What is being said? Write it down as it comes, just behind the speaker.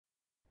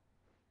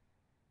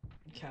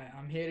Okay,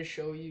 I'm here to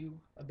show you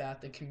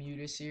about the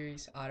commuter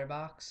series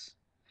otterbox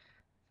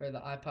for the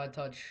iPod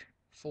Touch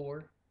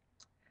 4.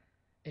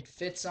 It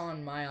fits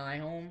on my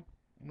iHome,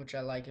 which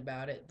I like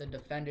about it. The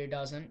Defender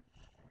doesn't.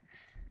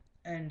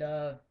 And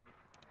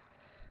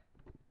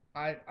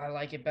I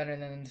like it better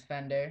than the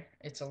Defender.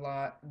 It's a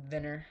lot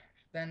thinner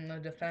than the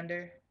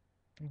Defender,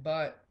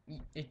 but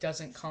it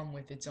doesn't come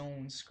with its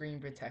own screen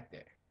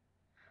protector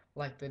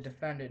like the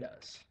Defender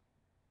does.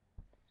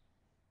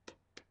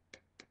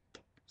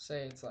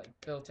 Say it's like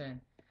built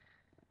in,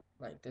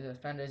 like the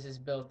Defender's is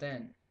built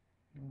in,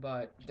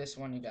 but this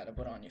one you gotta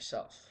put on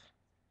yourself.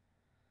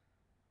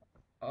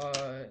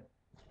 Uh,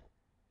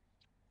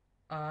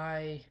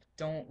 I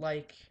don't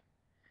like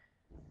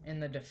in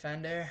the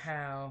Defender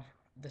how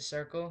the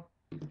circle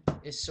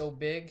is so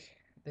big,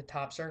 the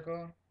top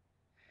circle,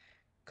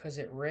 because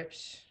it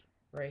rips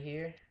right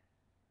here.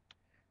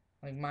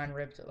 Like mine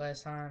ripped it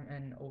last time,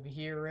 and over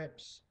here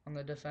rips on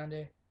the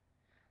Defender.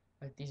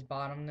 Like these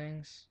bottom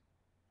things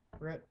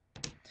rip.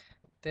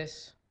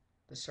 This,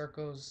 the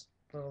circle's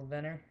a little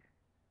thinner,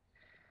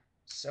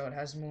 so it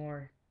has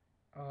more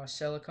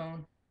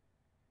silicone,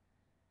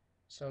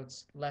 so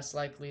it's less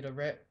likely to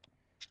rip.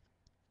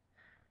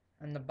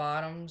 And the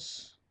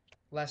bottoms,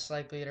 less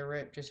likely to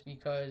rip just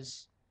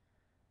because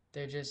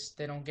they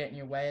don't get in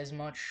your way as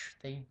much.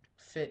 They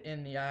fit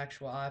in the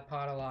actual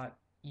iPod a lot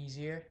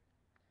easier.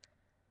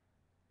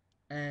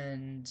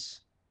 And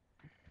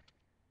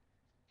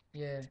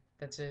yeah,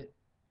 that's it.